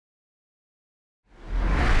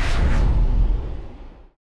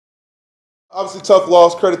Obviously, tough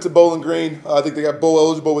loss. Credit to Bowling Green. I think they got bowl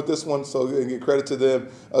eligible with this one, so get credit to them.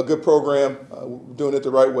 A good program, doing it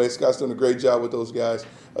the right way. Scott's doing a great job with those guys.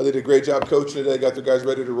 They did a great job coaching today. Got their guys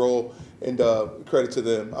ready to roll, and credit to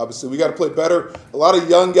them. Obviously, we got to play better. A lot of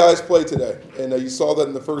young guys played today, and you saw that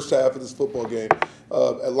in the first half of this football game,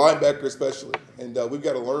 at linebacker especially. And we've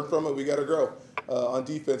got to learn from it. We got to grow on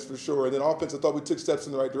defense for sure. And then offense, I thought we took steps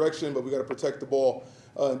in the right direction, but we got to protect the ball.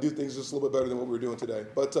 And do things just a little bit better than what we were doing today.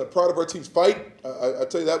 But proud of our team's fight. I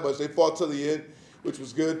tell you that much. They fought till the end, which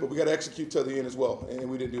was good, but we got to execute till the end as well, and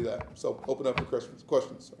we didn't do that. So open up for questions.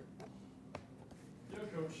 Sorry. Yeah,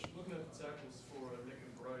 Coach, looking at the tackles for Nick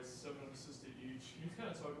and Bryce, 7 assisted each. Can you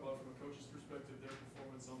kind of talk about, from a coach's perspective, their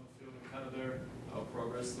performance on the field and kind of their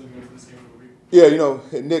progress leading into this game for the week? Yeah,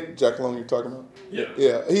 Nick Jackalone you're talking about?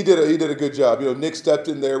 Yeah, he did a good job. Nick stepped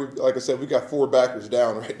in there. Like I said, we got 4 backers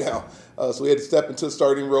down right now, so he had to step into the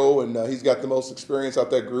starting role, and he's got the most experience out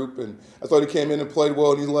that group. And I thought he came in and played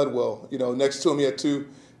well, and he led well. Next to him, he had two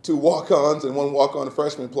walk-ons and one walk-on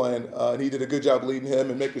freshman playing, and he did a good job leading him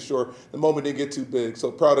and making sure the moment didn't get too big.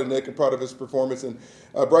 So proud of Nick and proud of his performance. And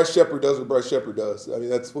Bryce Shepard does what Bryce Shepard does. I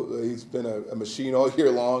mean, he's been a machine all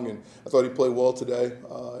year long, and I thought he played well today.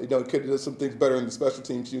 Could have done some things better in the special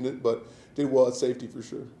teams unit, but did well at safety for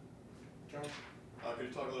sure. Could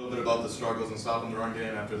you talk a little bit about the struggles in stopping the run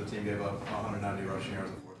game after the team gave up 190 rushing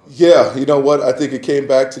yards? Yeah, you know what? I think it came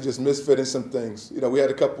back to just misfitting some things. We had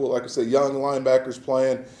a couple, like I said, young linebackers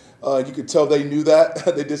playing. You could tell they knew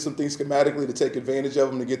that. They did some things schematically to take advantage of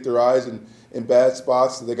them, to get their eyes in bad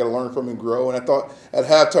spots that they got to learn from and grow. And I thought at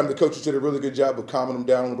halftime the coaches did a really good job of calming them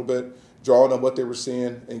down a little bit, drawing on what they were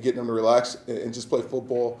seeing and getting them to relax and just play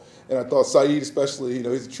football. And I thought Saeed especially,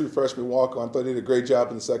 he's a true freshman walk-on. I thought he did a great job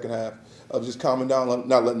in the second half of just calming down,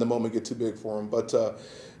 not letting the moment get too big for him. But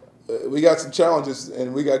we got some challenges,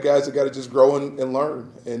 and we got guys that got to just grow and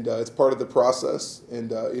learn, and it's part of the process.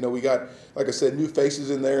 And we got, like I said, new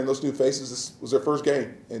faces in there, and those new faces, this was their first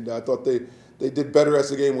game, and I thought they did better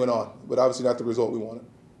as the game went on, but obviously not the result we wanted.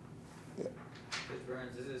 Kenni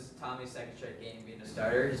Burns, this is Tommy's second straight game being a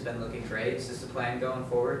starter. He's been looking great. Is this the plan going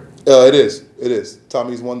forward? It is.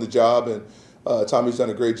 Tommy's won the job, and Tommy's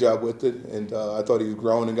done a great job with it, and I thought he's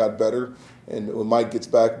grown and got better. And when Mike gets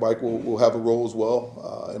back, Mike will have a role as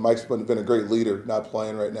well. And Mike's been a great leader, not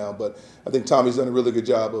playing right now. But I think Tommy's done a really good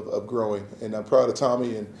job of growing. And I'm proud of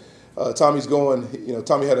Tommy. And Tommy's going,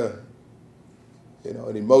 Tommy had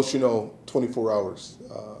an emotional 24 hours.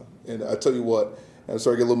 And I tell you what, and I'm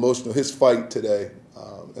sorry to get a little emotional, his fight today,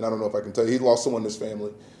 and I don't know if I can tell you, he lost someone in his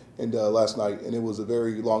family and last night. And it was a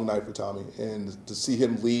very long night for Tommy. And to see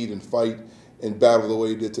him lead and fight and battle the way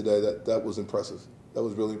he did today, that was impressive. That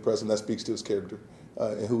was really impressive. That speaks to his character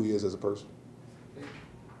and who he is as a person.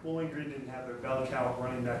 Bowling Green didn't have their bell cow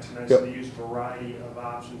running back tonight, Yep. so they used a variety of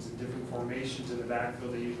options and different formations in the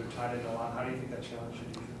backfield. They used their tight end a lot. How do you think that challenged your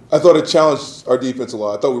defense? I thought it challenged our defense a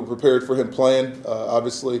lot. I thought we were prepared for him playing,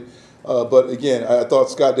 obviously. But again, I thought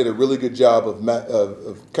Scott did a really good job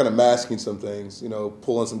of kind of masking some things,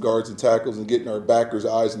 pulling some guards and tackles and getting our backers'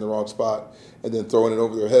 eyes in the wrong spot and then throwing it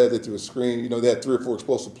over their head. They threw a screen. They had 3 or 4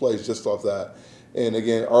 explosive plays just off that. And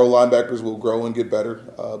again, our linebackers will grow and get better.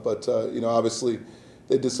 But obviously,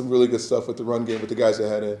 they did some really good stuff with the run game with the guys they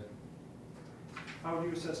had in. How would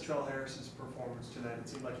you assess Trell Harris's performance tonight? It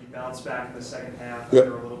seemed like he bounced back in the second half Yep.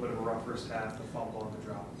 after a little bit of a rough first half, the fumble and the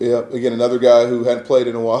drop. Yeah, again, another guy who hadn't played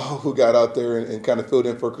in a while, who got out there and kind of filled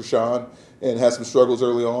in for Krishan and had some struggles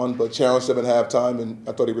early on, but challenged him at halftime, and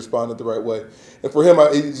I thought he responded the right way. And for him,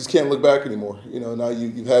 he just can't look back anymore. Now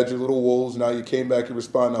you've had your little wolves, now you came back, you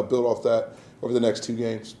respond, now build off that over the next 2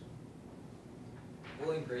 games.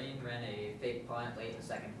 Bowling Green ran a fake punt late in the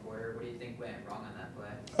second quarter. What do you think went wrong on that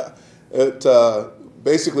play?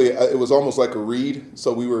 Basically, it was almost like a read,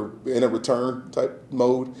 so we were in a return type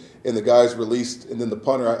mode, and the guys released, and then the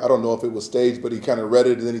punter, I don't know if it was staged, but he kind of read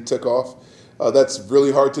it, and then he took off. That's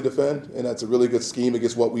really hard to defend, and that's a really good scheme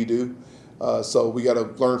against what we do. So we got to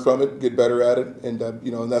learn from it, get better at it, and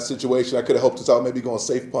in that situation, I could have helped us out, maybe going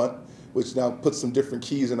safe punt, which now puts some different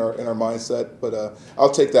keys in our mindset. But I'll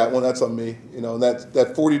take that one. That's on me. And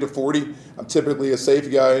that 40 to 40. I'm typically a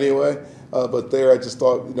safe guy anyway. But there, I just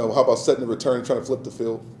thought, how about setting the return and trying to flip the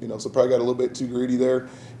field? So probably got a little bit too greedy there,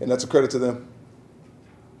 and that's a credit to them.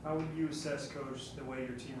 How would you assess, Coach, the way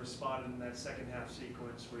your team responded in that second half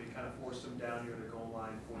sequence where you kind of forced them down near the goal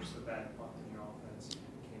line, forced the bad punt in your offense,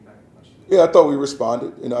 and came back much to the Yeah, I thought we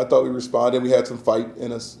responded. I thought we responded. We had some fight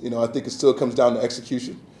in us. I think it still comes down to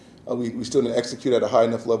execution. We still didn't execute at a high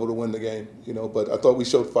enough level to win the game, but I thought we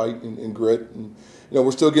showed fight and grit. And,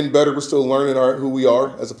 we're still getting better. We're still learning who we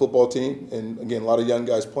are as a football team. And, again, a lot of young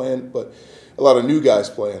guys playing. But, a lot of new guys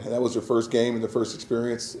playing, and that was their first game and their first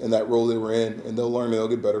experience in that role they were in, and they'll learn and they'll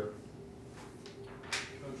get better.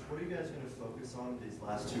 Coach, what are you guys going to focus on these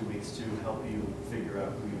last 2 weeks to help you figure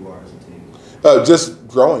out who you are as a team? Just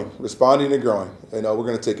growing, responding and growing. We're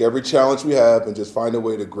going to take every challenge we have and just find a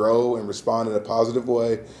way to grow and respond in a positive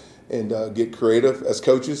way, and get creative as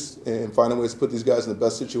coaches and find ways to put these guys in the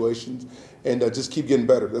best situations, and just keep getting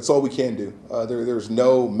better. That's all we can do. There's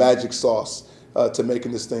no magic sauce to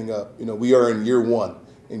making this thing up. We are in year one,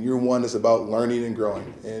 and year one is about learning and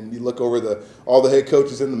growing. And you look over all the head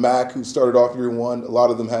coaches in the MAC who started off year one, a lot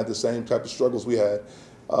of them had the same type of struggles we had,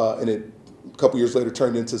 and it a couple years later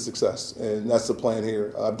turned into success. And that's the plan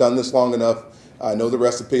here. I've done this long enough. I know the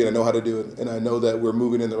recipe, and I know how to do it, and I know that we're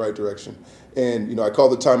moving in the right direction. And I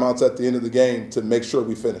called the timeouts at the end of the game to make sure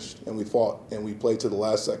we finished, and we fought, and we played to the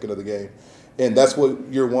last second of the game. And that's what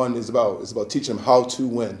year one is about. It's about teaching them how to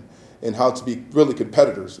win and how to be really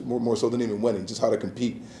competitors, more so than even winning, just how to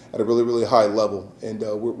compete at a really, really high level. And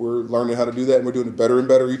we're learning how to do that, and we're doing it better and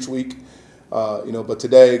better each week. But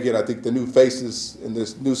today, again, I think the new faces and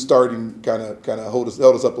this new starting kind of held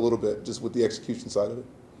us up a little bit, just with the execution side of it.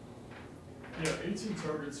 Yeah, 18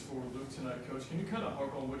 targets for Luke tonight, Coach. Can you kind of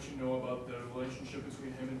harp on what you know about the relationship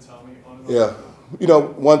between him and Tommy on and off? Yeah.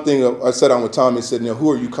 One thing I sat on with Tommy and said,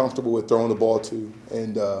 who are you comfortable with throwing the ball to?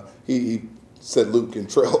 And he said Luke and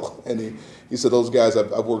Trell. And he said, those guys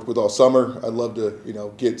I've worked with all summer. I'd love to,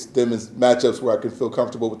 get them in matchups where I can feel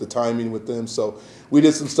comfortable with the timing with them. So we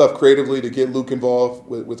did some stuff creatively to get Luke involved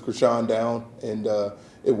with Krishan down, and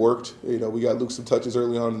it worked. We got Luke some touches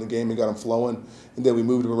early on in the game and got him flowing. And then we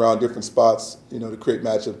moved him around different spots, to create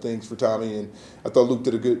matchup things for Tommy. And I thought Luke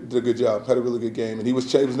did a good job, had a really good game. And he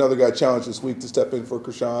was another guy challenged this week to step in for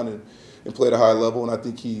Krishan and play at a high level. And I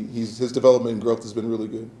think his development and growth has been really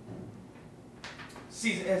good.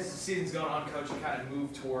 As the season's gone on, Coach, you kind of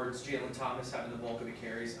moved towards Jalen Thomas having the bulk of the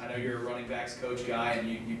carries. I know you're a running backs coach guy, and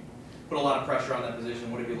you put a lot of pressure on that position.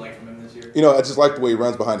 What have you liked from him this year? I just like the way he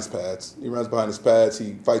runs behind his pads. He runs behind his pads.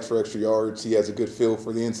 He fights for extra yards. He has a good feel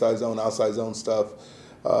for the inside zone, outside zone stuff.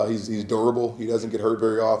 He's durable. He doesn't get hurt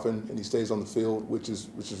very often, and he stays on the field, which is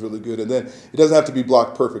really good. And then it doesn't have to be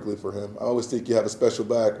blocked perfectly for him. I always think you have a special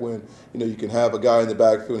back when you can have a guy in the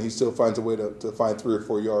backfield and he still finds a way to find 3 or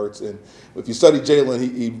 4 yards. And if you study Jalen,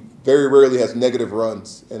 he very rarely has negative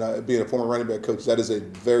runs. And being a former running back coach, that is a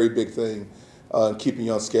very big thing in keeping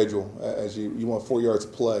you on schedule. As you want 4 yards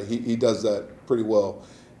of play, he does that pretty well.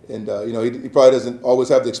 And he probably doesn't always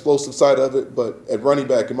have the explosive side of it, but at running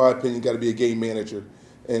back, in my opinion, you got to be a game manager.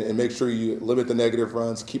 And make sure you limit the negative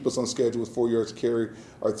runs, keep us on schedule with 4 yards to carry,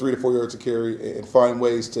 or 3 to 4 yards to carry, and find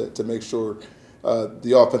ways to make sure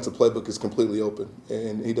the offensive playbook is completely open.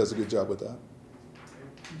 And he does a good job with that.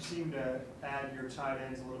 You seem to add your tight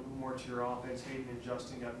ends a little bit more to your offense. Hayden and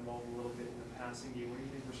Justin got involved a little bit in the passing game. What do you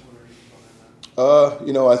think were some of the reasons behind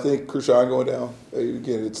that? I think Krishan going down.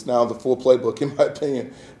 Again, it's now the full playbook, in my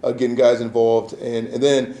opinion, getting guys involved. And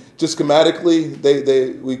then just schematically,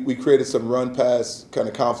 we created some run-pass kind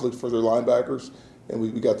of conflict for their linebackers. And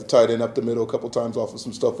we got the tight end up the middle a couple times off of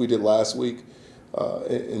some stuff we did last week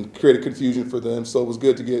and created confusion for them. So it was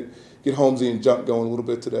good to get Holmesy and Junk going a little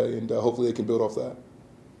bit today, and hopefully they can build off that.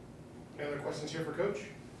 Any other questions here for Coach?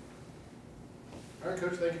 All right,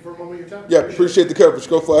 Coach, thank you for a moment of your time. Yeah, appreciate the coverage.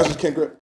 Go Flashes, Ken Grip.